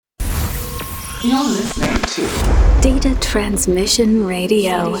You're listening to Data Transmission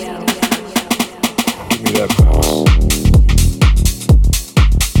Radio. Give me that bounce.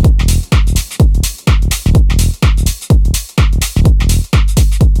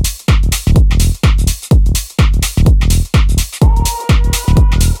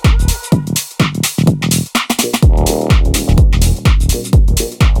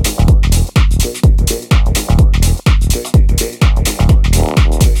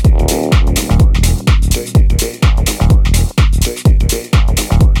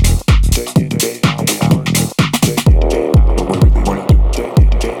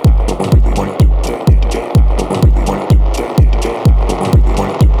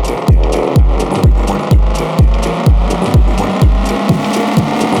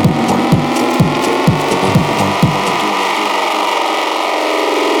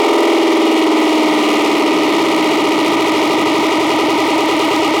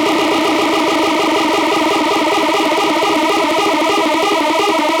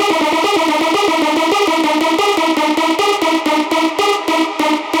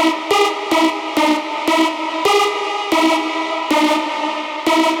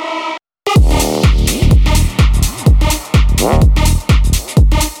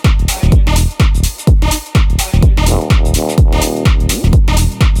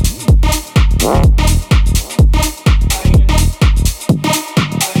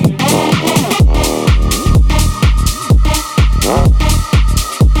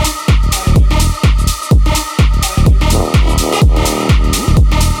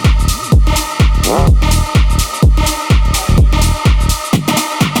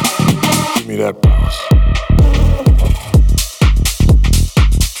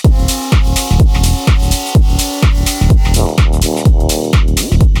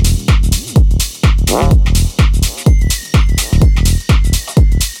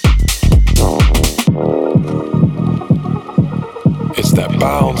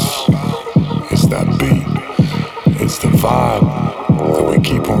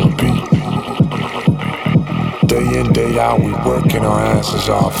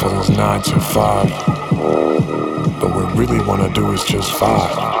 Off for those 9 to 5, but what we really want to do is just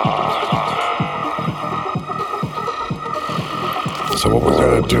 5. So what we're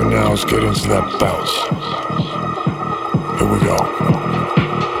gonna do now is get into that bounce. Here we go.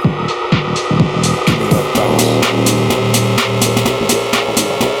 Give me that bounce.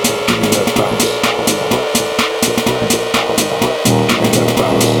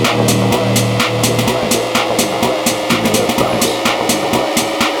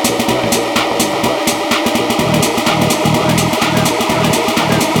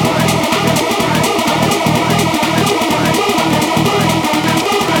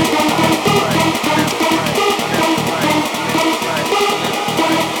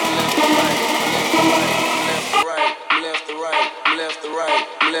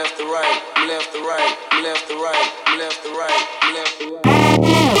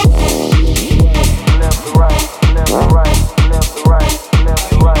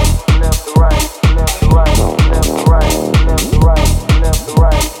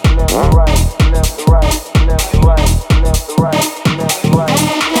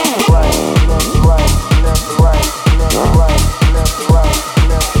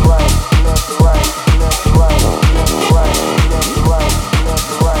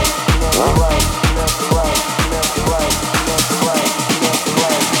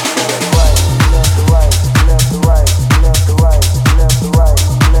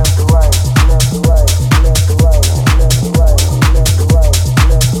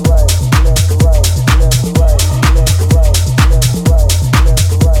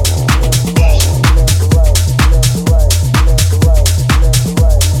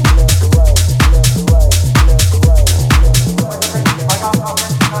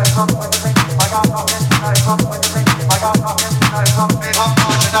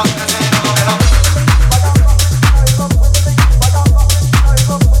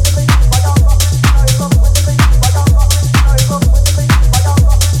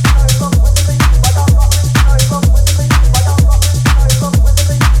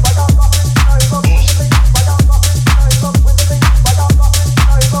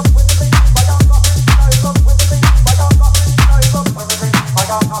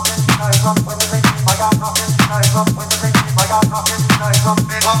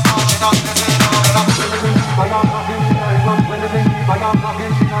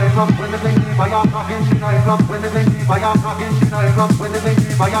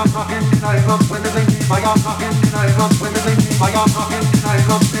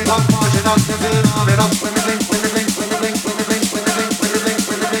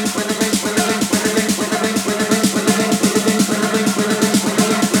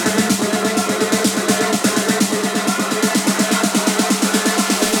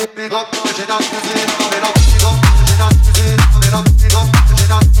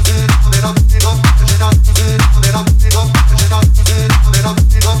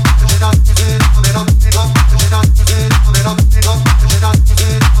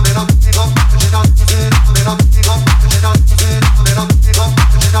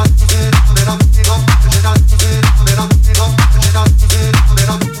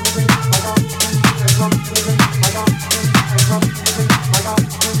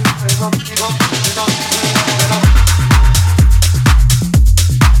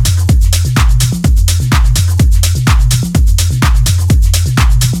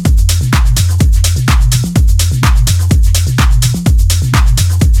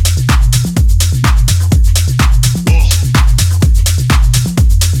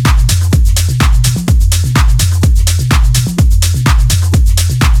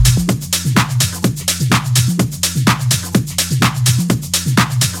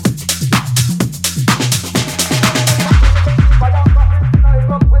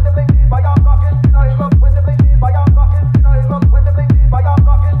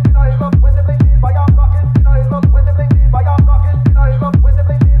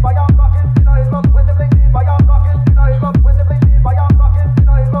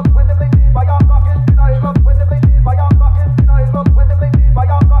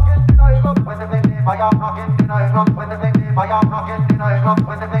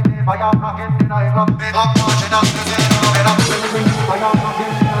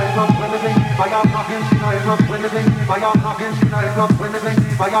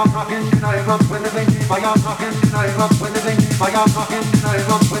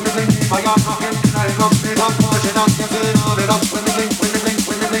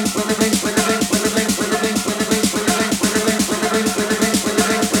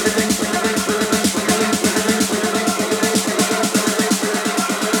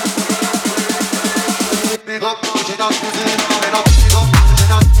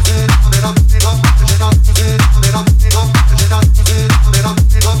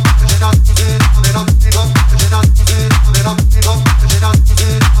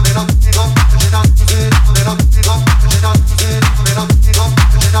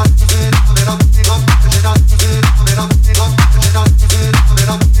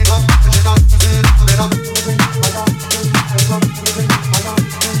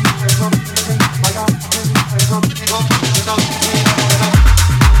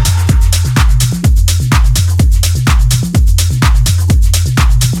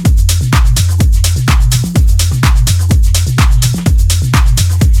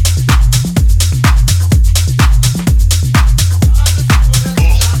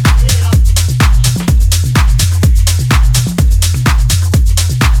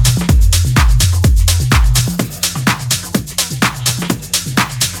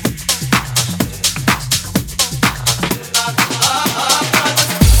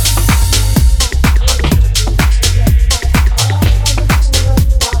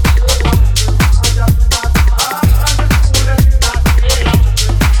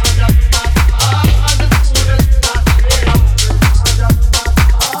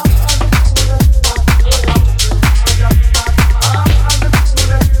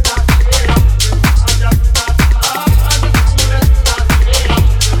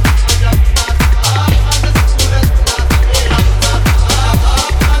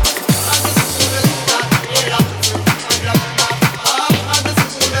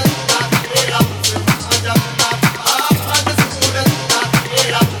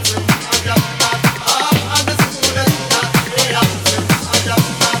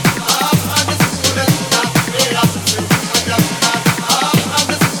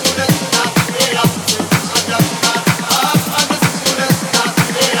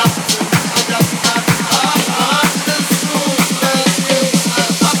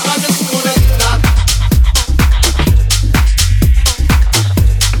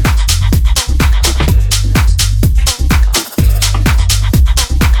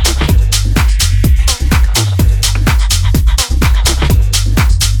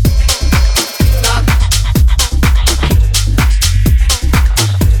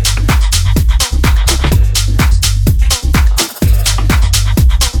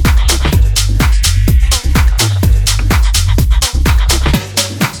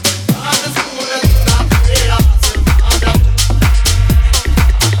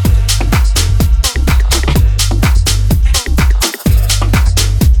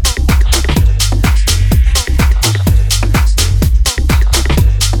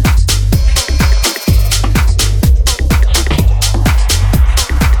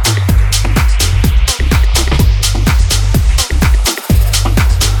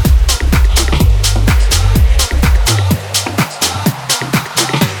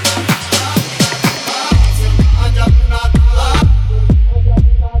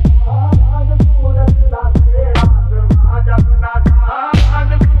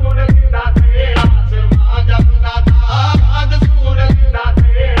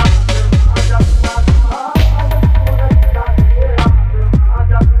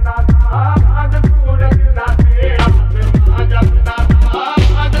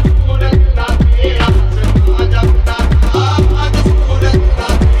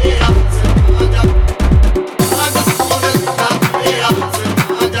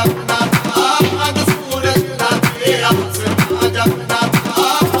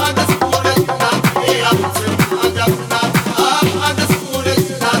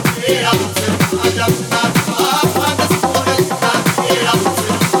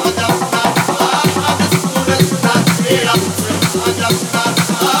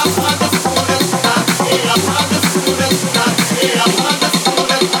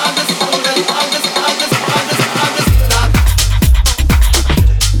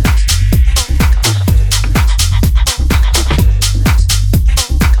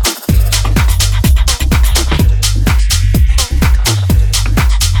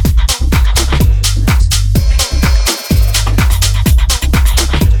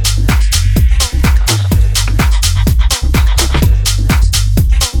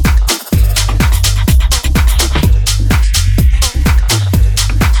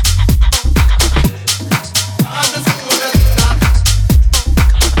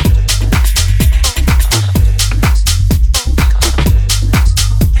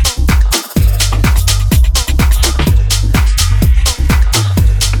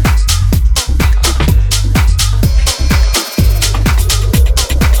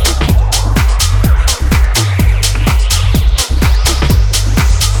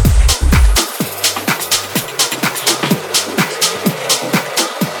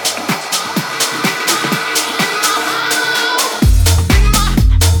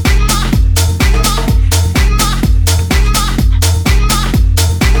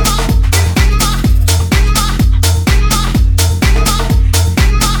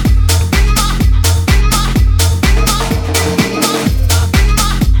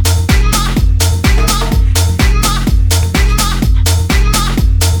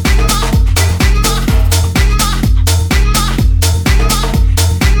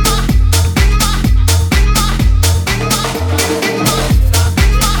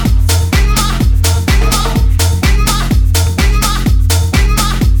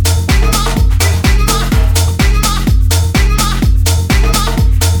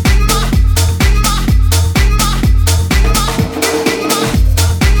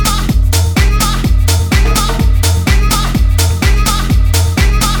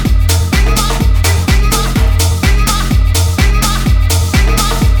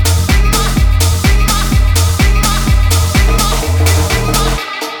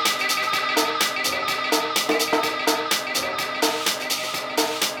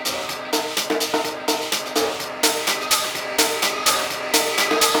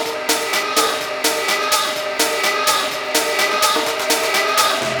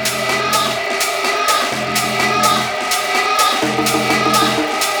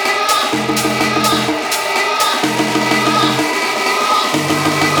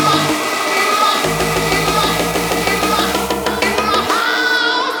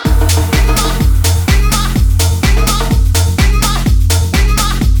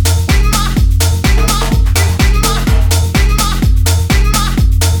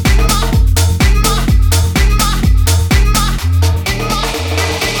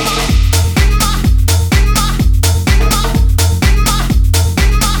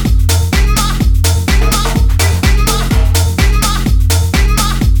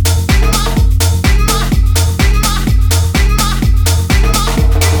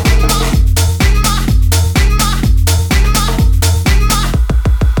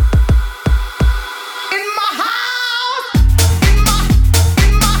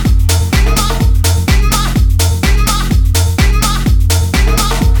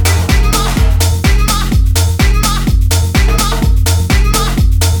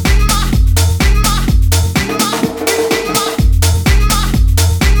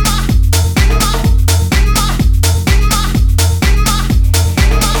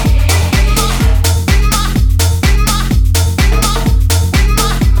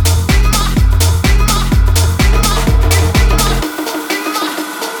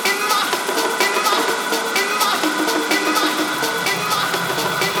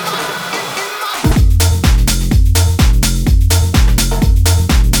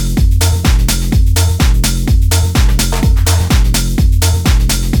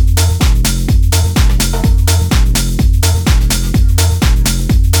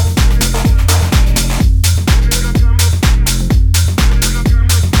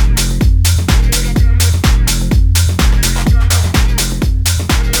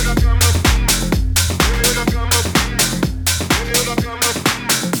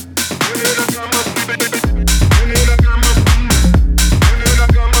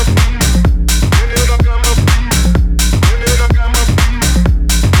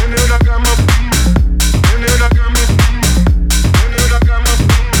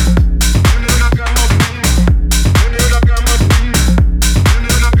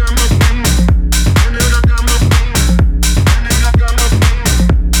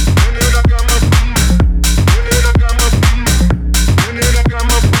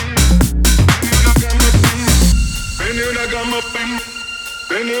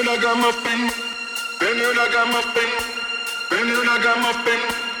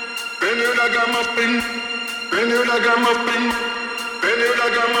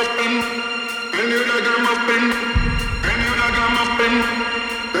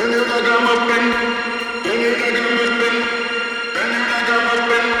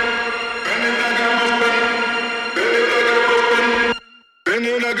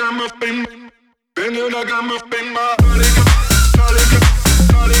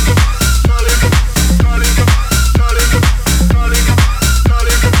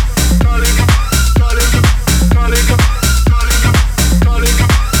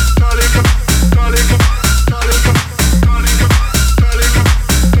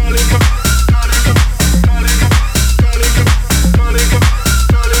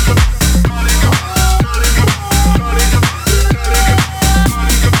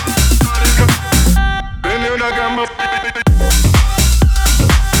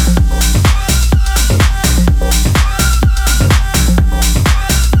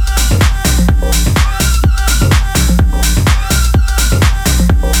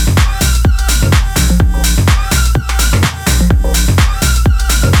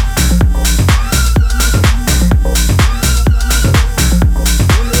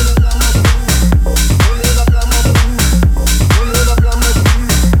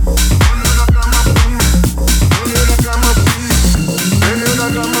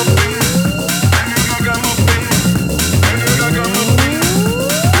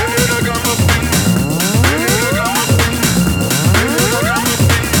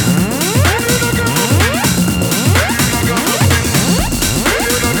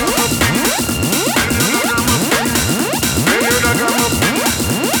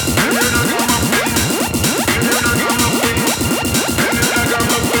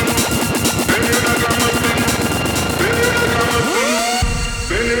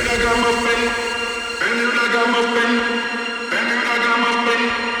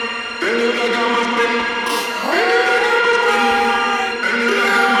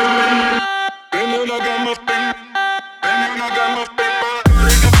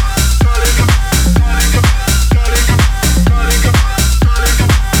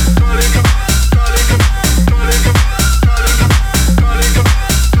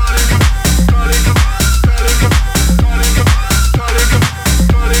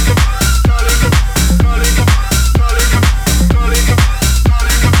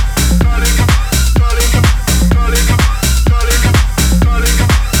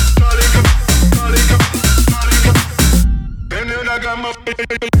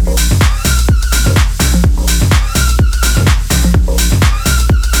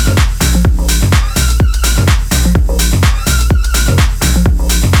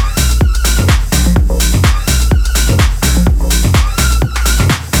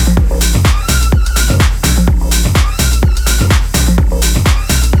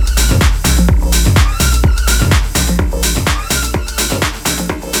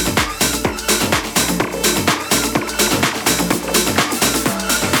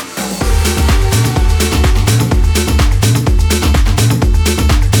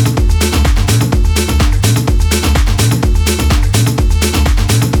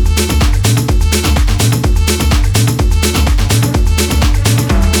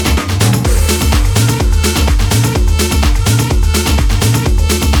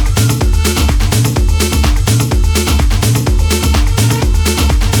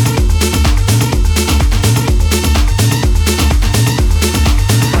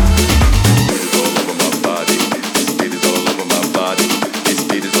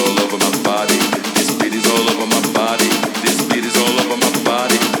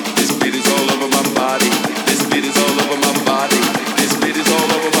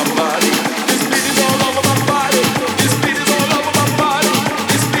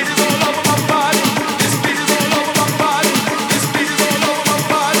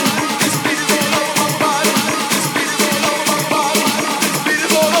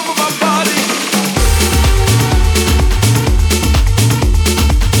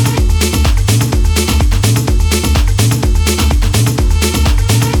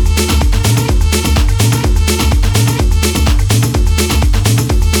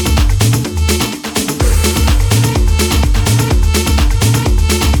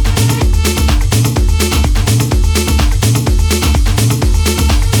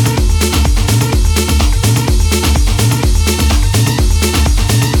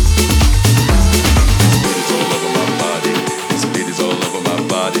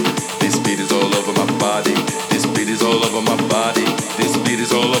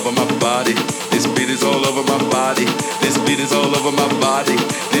 all over my body. This beat is all over my body. This beat beat is all over my body.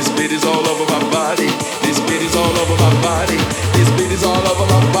 This beat is all over my body. This beat is all over my body. This beat is all over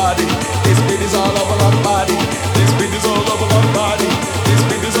my body. This beat is all over my body. This beat is all over my body. This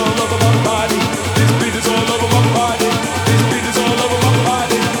beat is all over my body. This beat is all over my body. This beat is all over my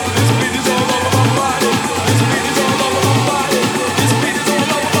body. This beat is all over my body. This beat is all over my body. This beat is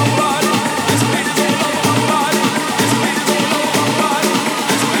all over my body. This beat is all over my body. This beat is all over my body.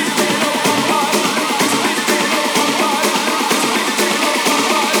 This beat is all over my body. This beat is all over my body. This beat is all over my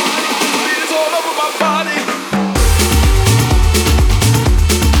body. This beat is all over my body.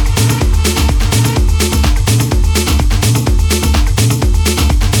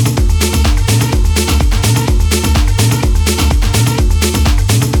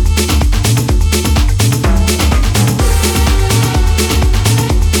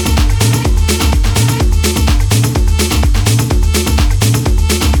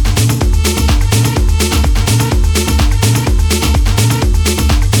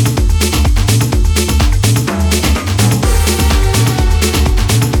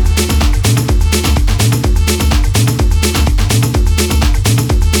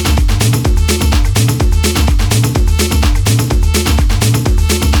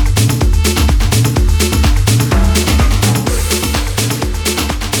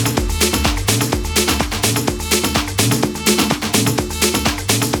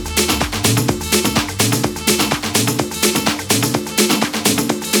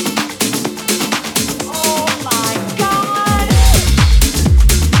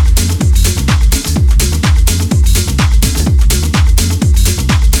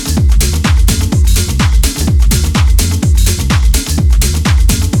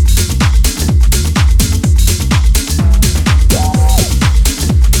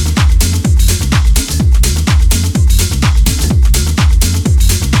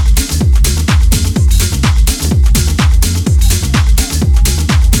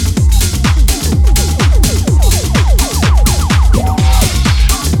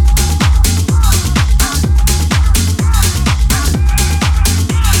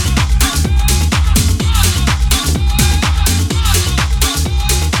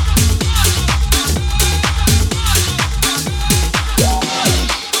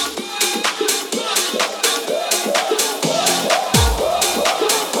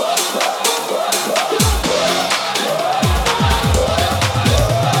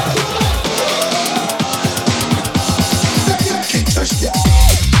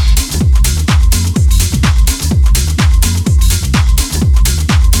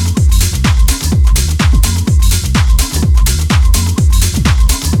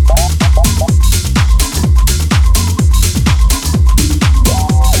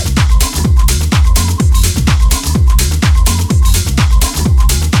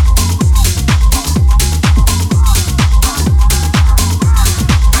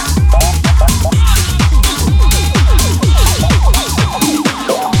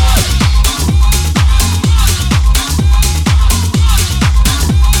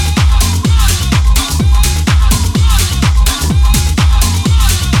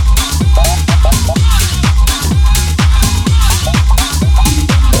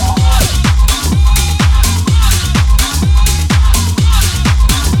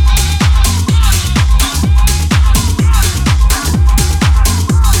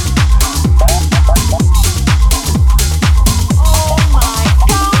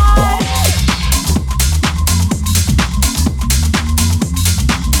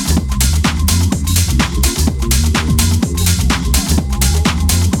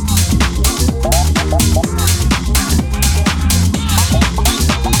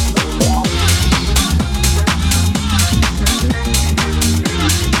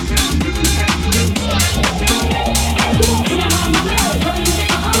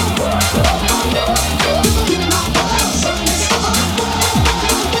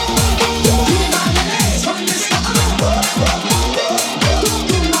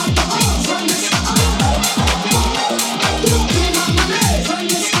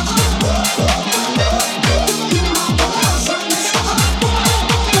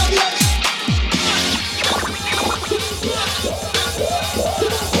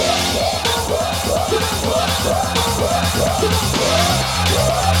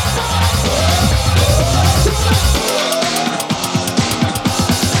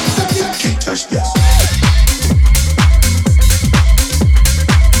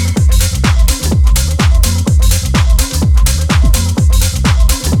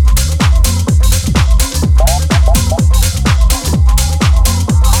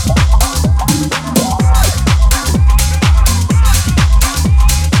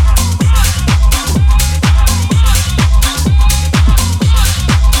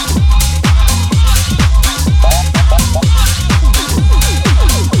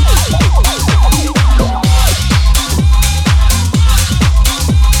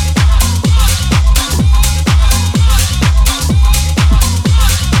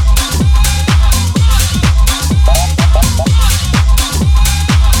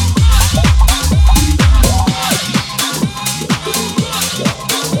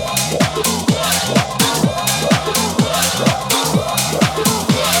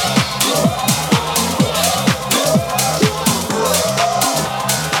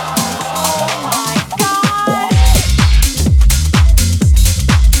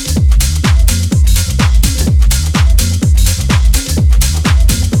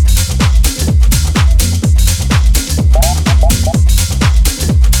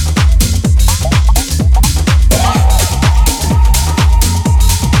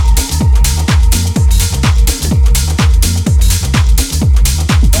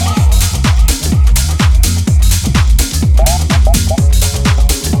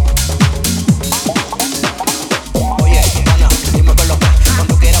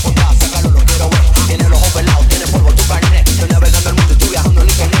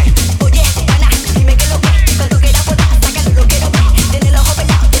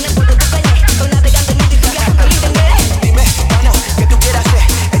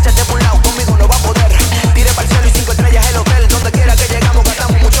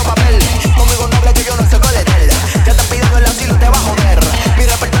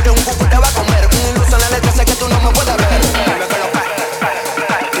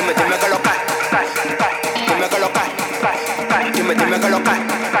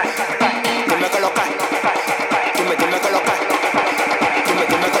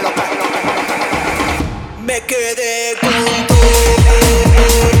 quedé con todo.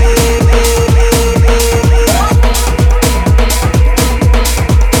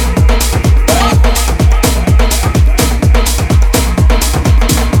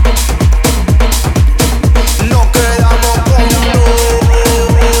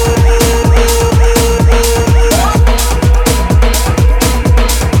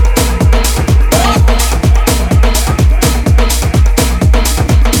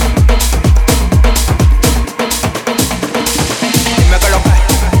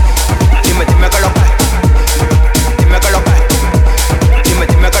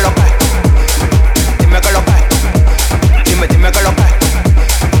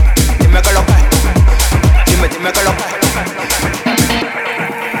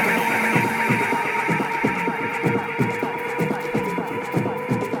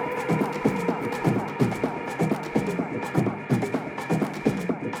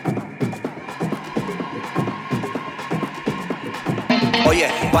 Oye,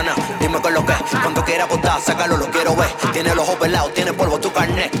 pana, dime qué es lo que es. Cuando quiera apostar, sácalo, lo quiero ver. Tiene los ojos pelados, tiene polvo tu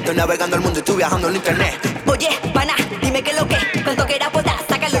carnet. Estoy navegando el mundo y estoy viajando en internet. Oye, pana, dime qué es lo que es. Cuando quiera apostar,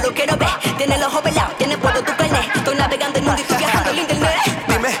 sácalo, lo quiero ver. Tiene los ojos pelados, tiene polvo tu carnet. Estoy navegando el mundo y estoy viajando en internet.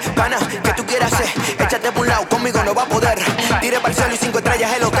 Dime, pana, ¿qué tú quieras hacer? Échate por un lado, conmigo no va a poder. Tire para el cielo y 5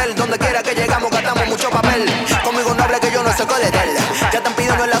 estrellas el hotel. Donde quiera que llegamos gastamos mucho papel. Conmigo no hable que yo no sé qué de él. Ya te han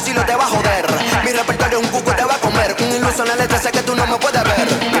pedido el asilo, te va a joder. Mi repertorio es un cuco, te va a comer. Un iluso en la letra, sé que tú no me puedes ver.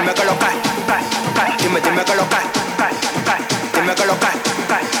 Dime que lo cae. Dime que lo cae. Dime que lo cae.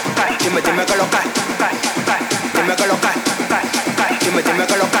 Dime que lo cae. Dime que lo cae. Dime que lo cae. Dime que lo cae. Dime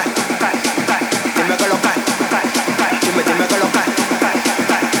que lo cae. Dime que lo cae. Dime que lo cae.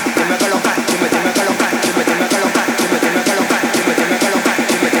 Dime que lo cae. Dime que lo cae. Dime que lo cae.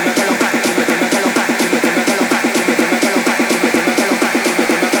 Dime que lo cae. Dime que lo cae. Dime que lo cae. Dime que lo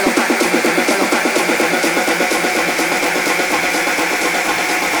cae. Dime que lo cae.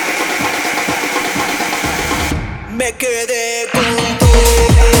 Me quedé con todo.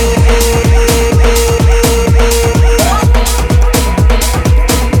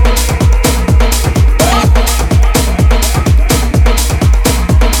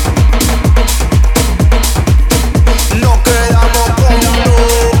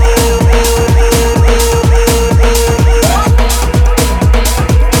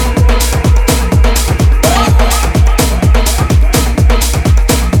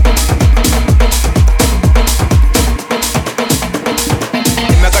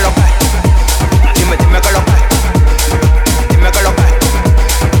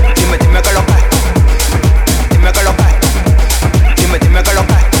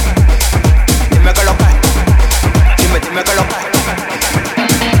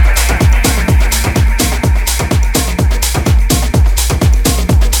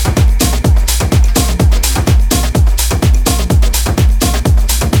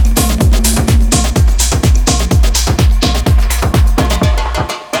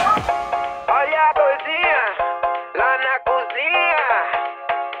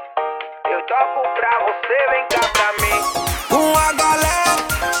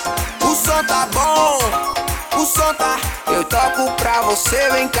 Você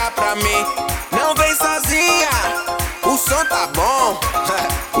vem cá pra mim, não vem sozinha. O som tá bom,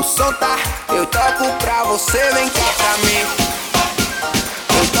 o som tá. Eu toco pra você, vem cá pra mim.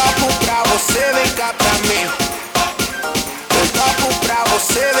 Eu toco pra você, vem cá pra mim. Eu toco pra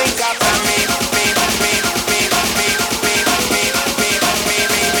você, vem cá pra mim.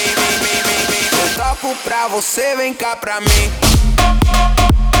 Eu toco pra você, vem cá pra mim.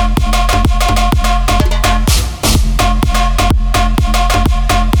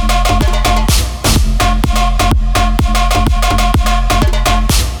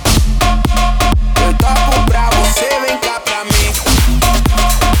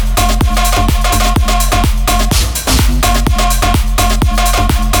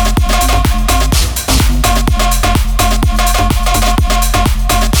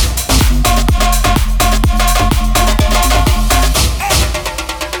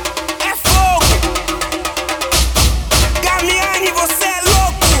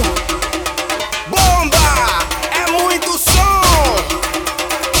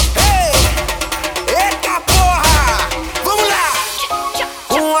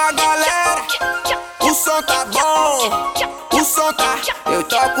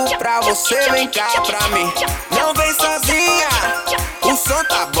 Você vem cá pra mim, não vem sozinha. O som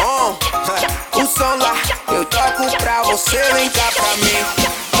tá bom, o som lá. Eu toco pra você, vem cá pra mim.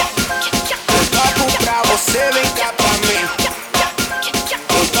 Eu toco pra você, vem cá pra mim.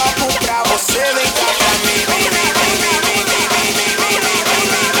 Eu toco pra você, vem cá pra mim.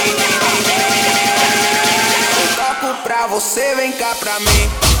 pra você, vem cá pra mim.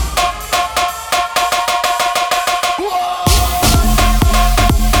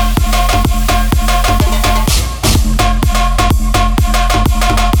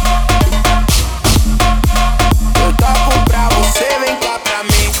 Eu toco pra você, vem cá pra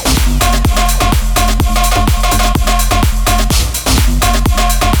mim.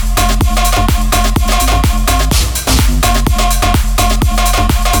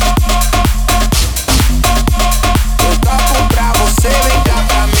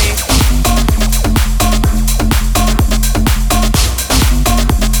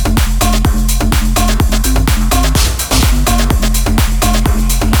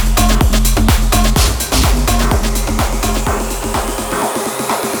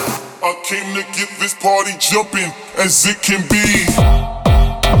 Came to get this party jumping as it can be.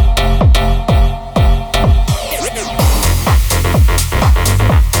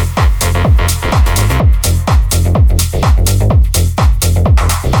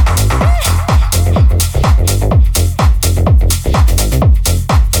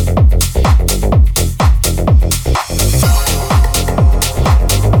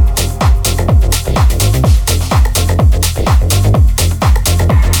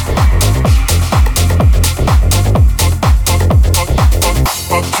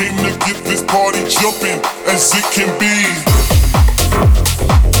 Jumping as it can be.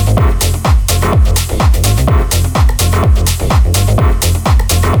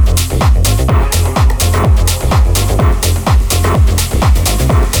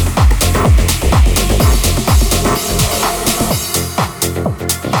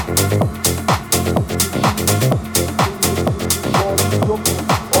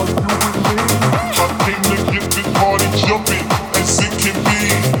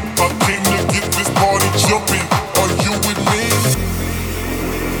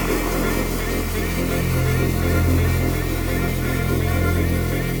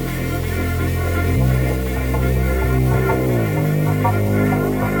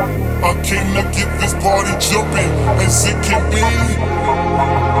 Came to get this party jumping as it can be.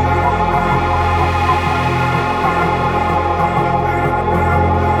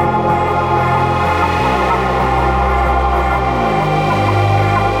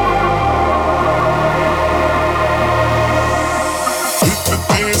 Hit the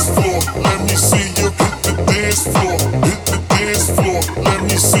dance floor, let me see you hit the dance floor. Hit the dance floor, let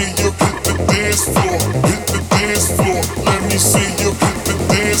me see you hit the dance floor. Hit the dance floor, let me see you hit the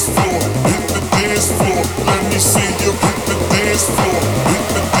dance floor. Hit the dance floor, let me see you hit the dance floor. Hit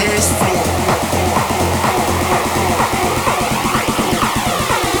the dance floor.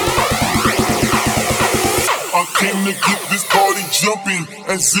 I came to get this party jumping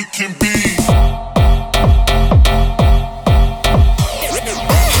as it can be.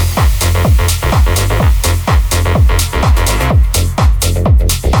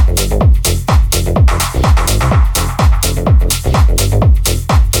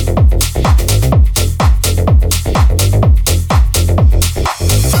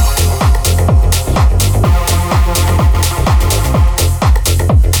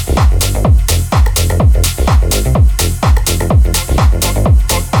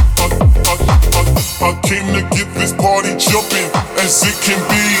 Jumping as it can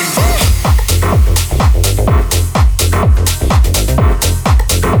be.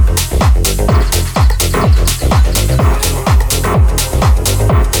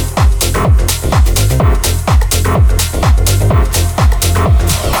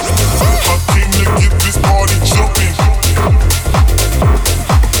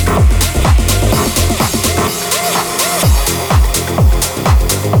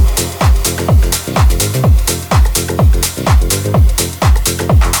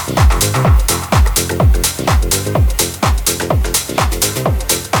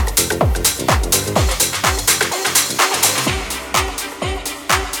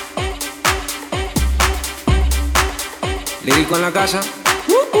 Lírico en la casa.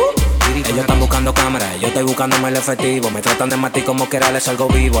 Ellos están buscando cámaras, yo estoy buscándome el efectivo. Me tratan de matar como quiera, les salgo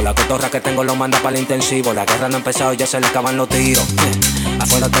vivo. La cotorra que tengo lo manda para el intensivo. La guerra no ha empezado, ya se le acaban los tiros.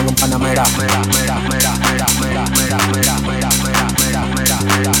 Afuera tengo un panamera.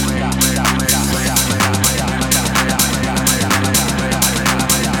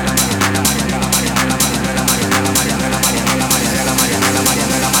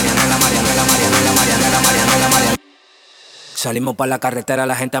 Salimos para la carretera,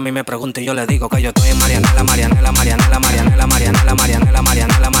 la gente a mí me pregunta y yo le digo que yo estoy en Marianela, Marianela, Marianela, Marianela, Marianela, Marianela, Marianela,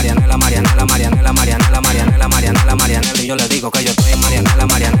 Marianela, Marianela, Marianela, Marianela, Marianela, Marianela, Marianela, y yo le digo que yo estoy en Marianela,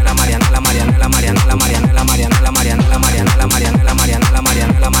 Marianela, Marianela, Marianela, Marianela, Marianela, Marianela, Marianela, Marianela, Marianela, Marianela,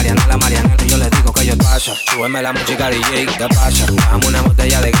 Marianela, Marianela, Marianela, y yo le digo que yo paso. pasa? Súbeme la música DJ, ¿qué pasa? Dame una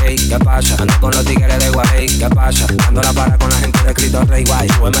botella de gay, ¿qué pasa? Ando con los tigres de Guay, ¿qué pasa? Dando la para con la gente de Cristo Rey Guay.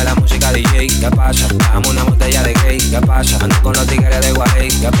 Súbeme la música DJ, ¿qué pasa? Dame una botella de gay, ¿qué pasa? Ando con los tigres de Guay,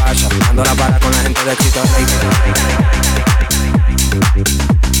 ¿qué pasa? Dando la para con la gente de Cristo Rey.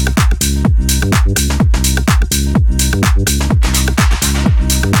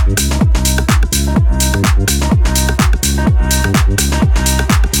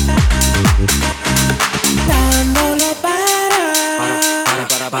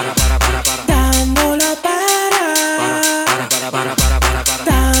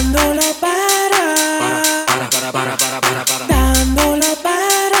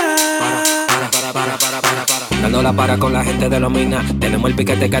 Para con la gente de los minas. Tenemos el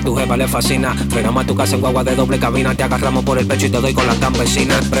piquete que a tu jefa le fascina. Frenamos a tu casa en guagua de doble cabina. Te agarramos por el pecho y te doy con las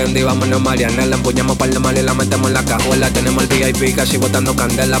campesinas. Prendí, vámonos Marianela. Empuñamos par de mal y la metemos en la cajuela. Tenemos el VIP casi botando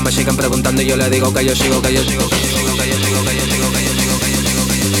candela. Me siguen preguntando y yo le digo que yo sigo, que yo sigo, que yo sigo, que yo sigo, que yo sigo, que yo sigo, que yo sigo,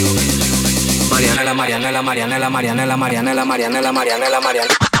 que yo sigo, que yo sigo. Marianela, Marianela, Marianela, Marianela, Marianela, Marianela, Marianela,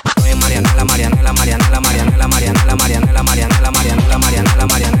 Marianela. Marianela, Marianela, Marianela, Marianela, Marianela, Marianela, Marianela, Marianela, Marianela,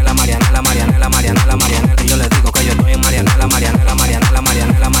 Marianela, Marianela, Marianela, Marianela, Marianela. Yo les digo que yo estoy en Marianela, Marianela, Marianela,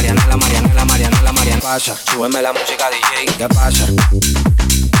 Marianela, Marianela, Marianela, Marianela, Marianela. Pasa, súbeme la música DJ, ¿qué pasa?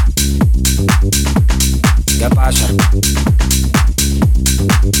 ¿Qué pasa?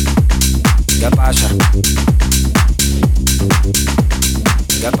 ¿Qué pasa?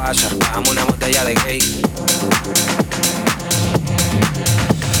 ¿Qué pasa? Dame una botella de gay.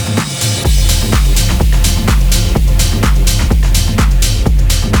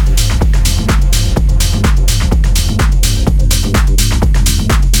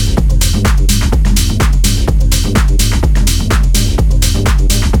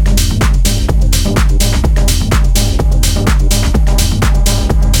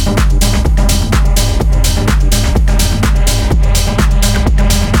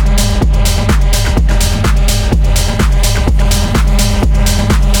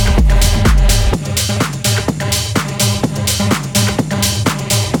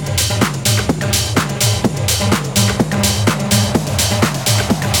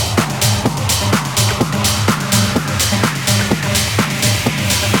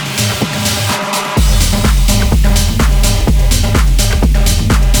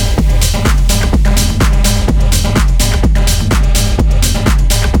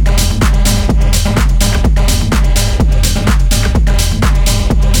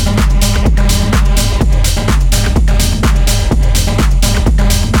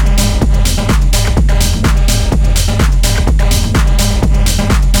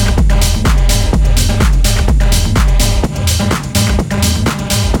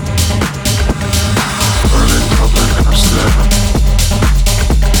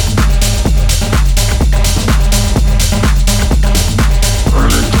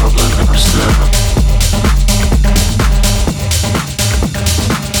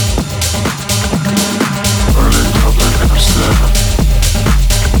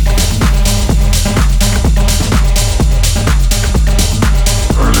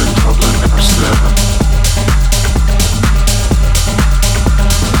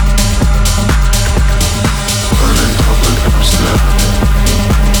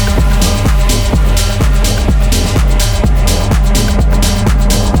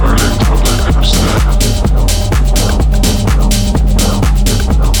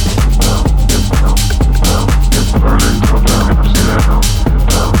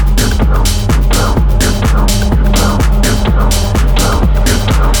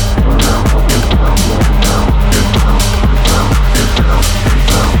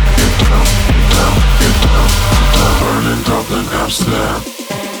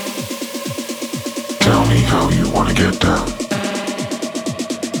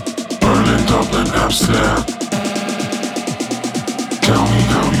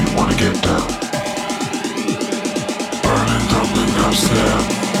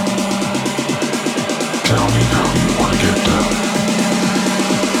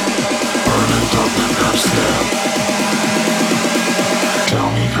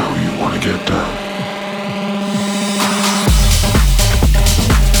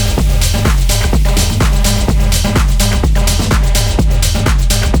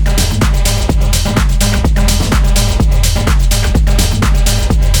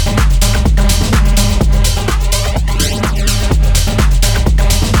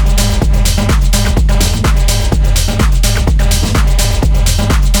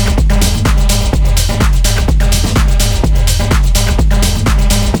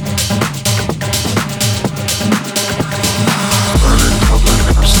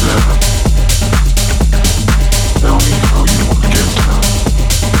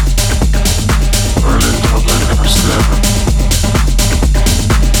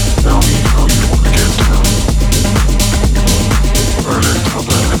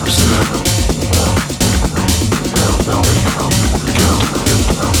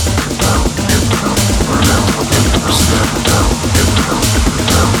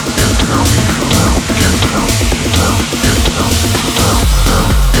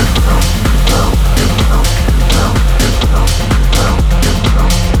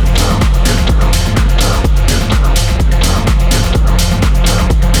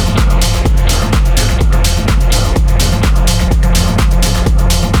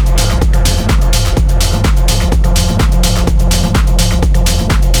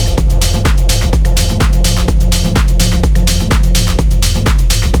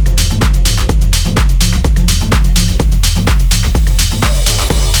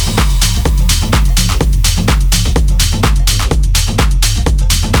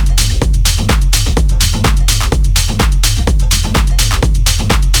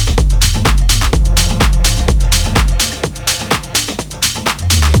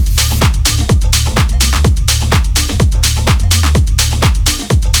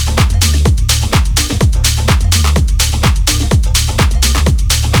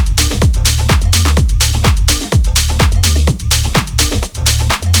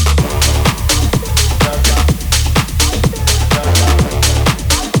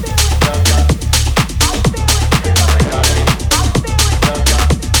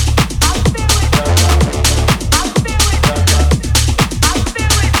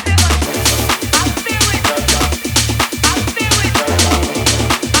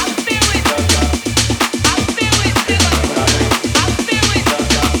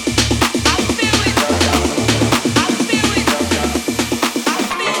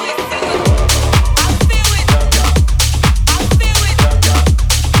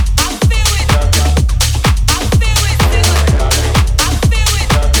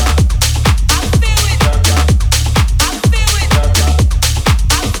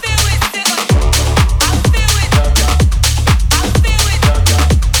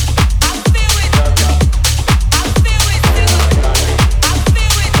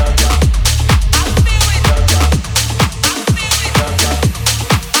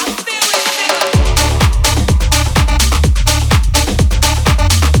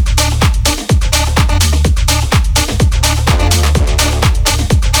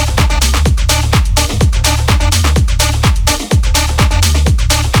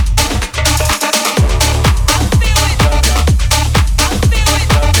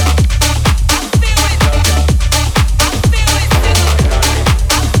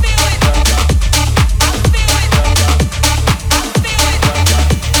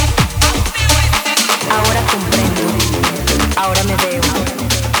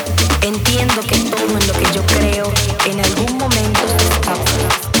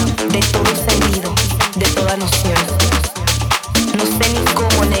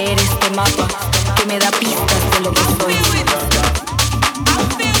 mapa que me da pistas de lo que soy.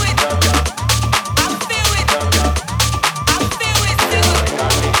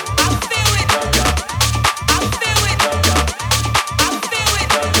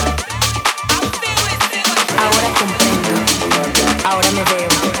 Ahora comprendo, ahora me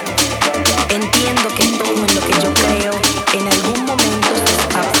veo. Entiendo que todo en lo que yo creo en algún momento se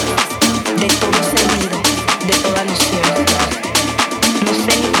escapa de todo sentido, de toda noción. No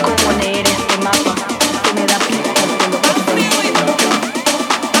sé ni cómo leer este mapa que me da pistas de lo que soy.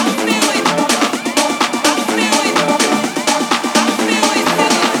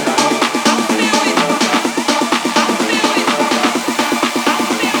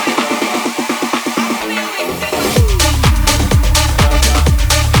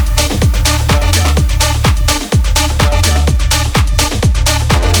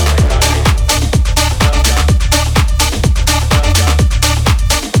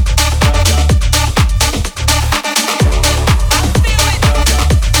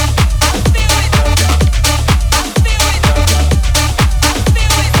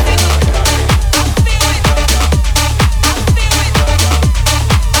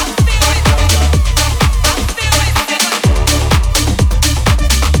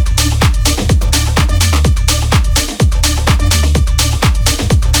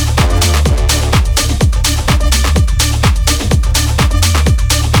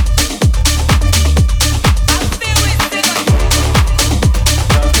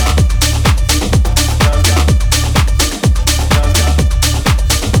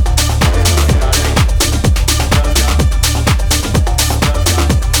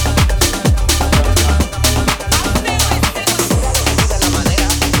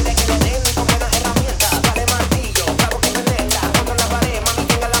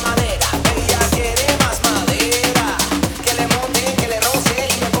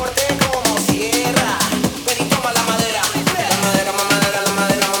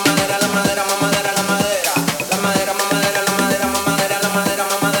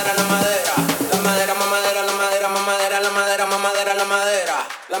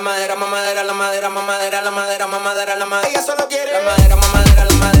 Ella solo quiere la madera, mamadera,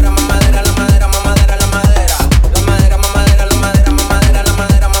 la madera, mamadera, la madera, mamadera, la madera. La madera, mamadera, la madera, mamadera, la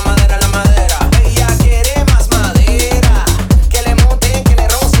madera, mamadera, la madera. Ella quiere más madera, que le monte, que le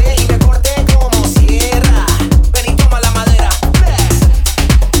roce y le corte como sierra. Ven y toma la madera.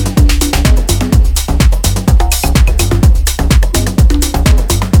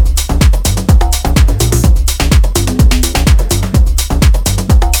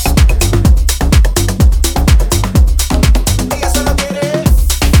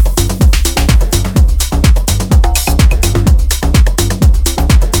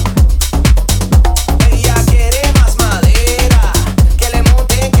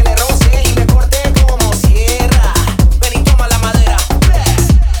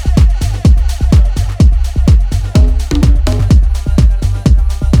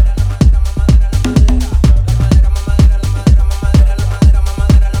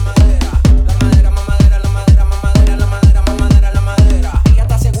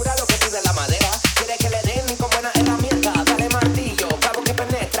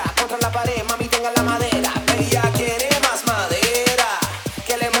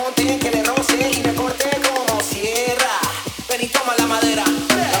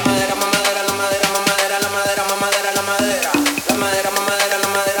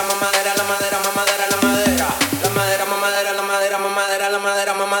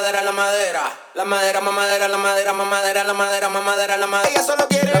 La madera, mamadera, la madera, mamadera, la madera, mamadera, la madera. Ella solo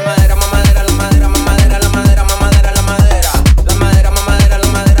quiere la madera, mamadera, la madera, mamadera, la madera, mamadera, la madera. La madera, mamadera, la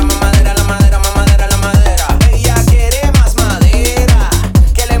madera, mamadera, la madera, mamadera, la madera. Ella quiere más madera,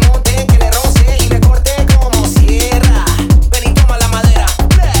 que le monte, que le roce y le corte como sierra. Ven y toma la madera.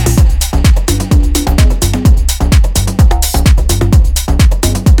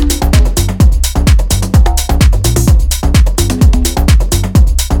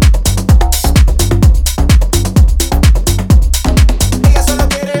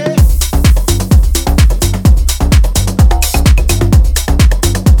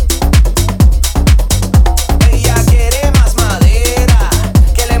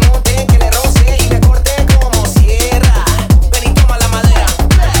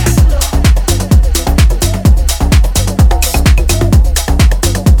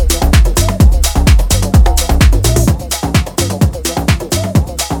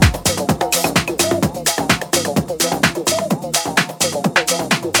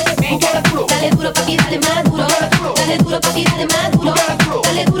 duro papi, dale más duro,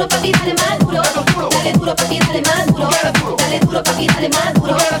 dale duro papi, dale más duro, dale duro duro papi, dale más duro. Dale duro papi, dale más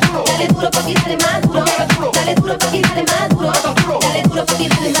duro. Dale duro papi, dale más duro. Dale duro papi, dale más duro. Dale duro papi,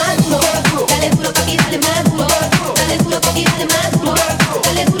 dale más duro. Dale duro papi, dale más duro. Dale duro papi, dale más duro.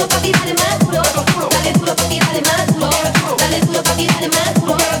 Dale duro papi, dale más duro. Dale duro papi, dale más duro. Dale duro papi, dale más duro.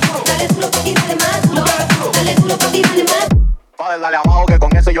 Dale duro papi, dale más duro.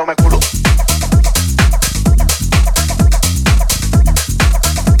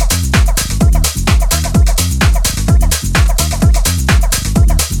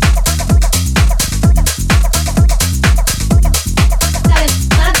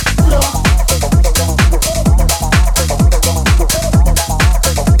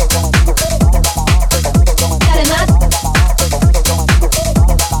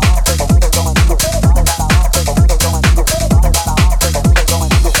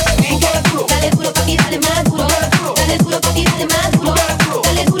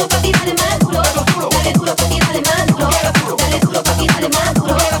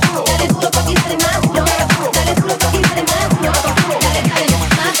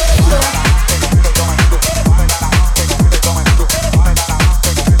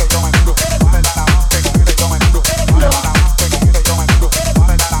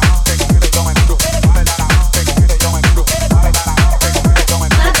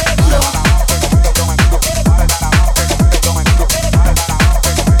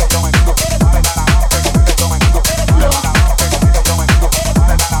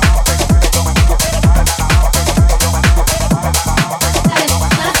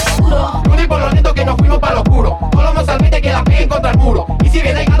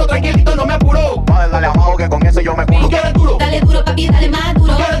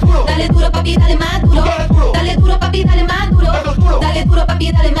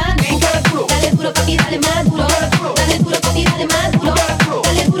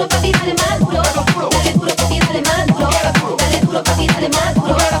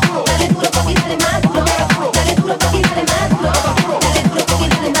 Dale duro papi, dale más duro.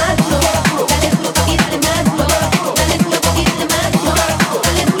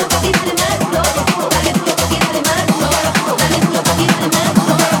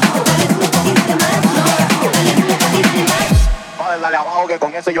 Dale abajo que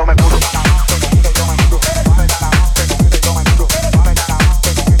con ese yo me curo.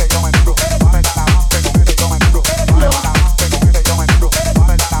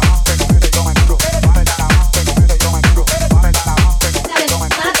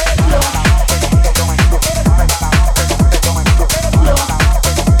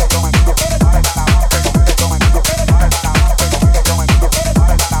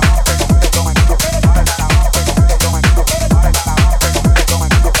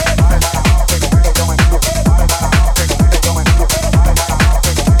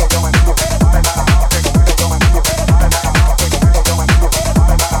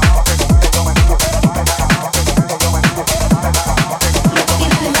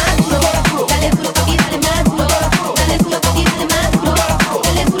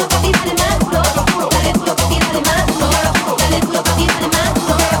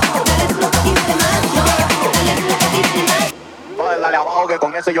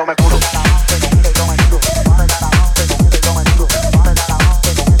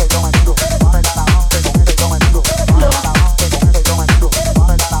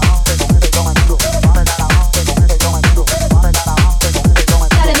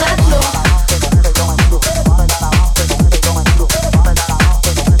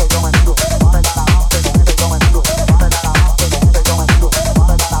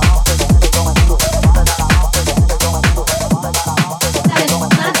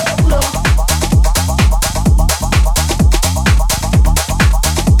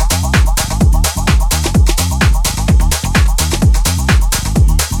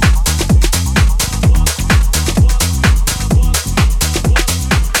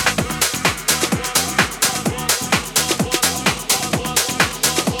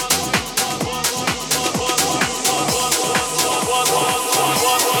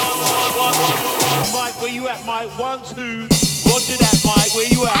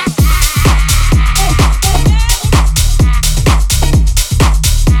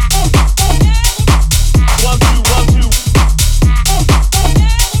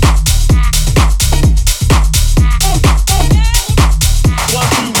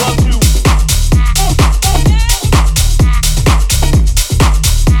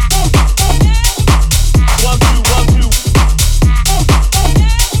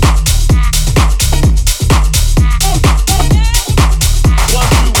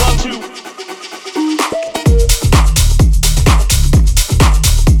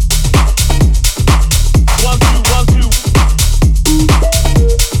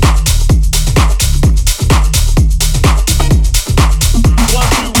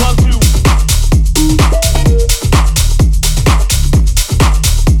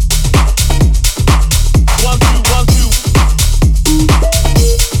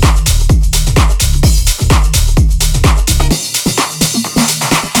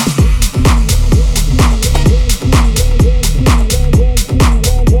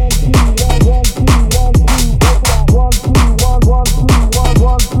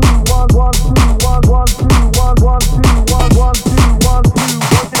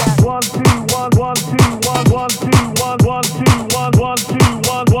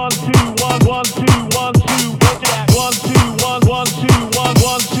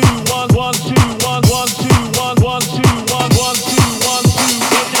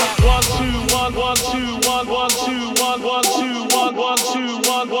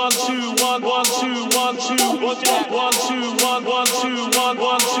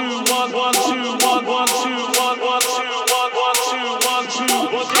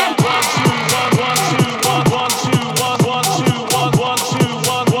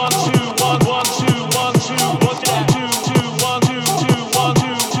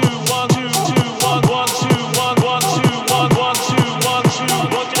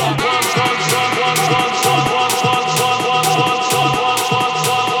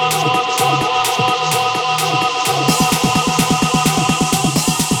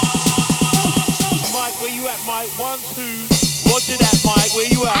 at, Mike? 1, 2. Roger that, Mike. Where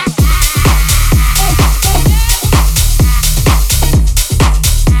you at?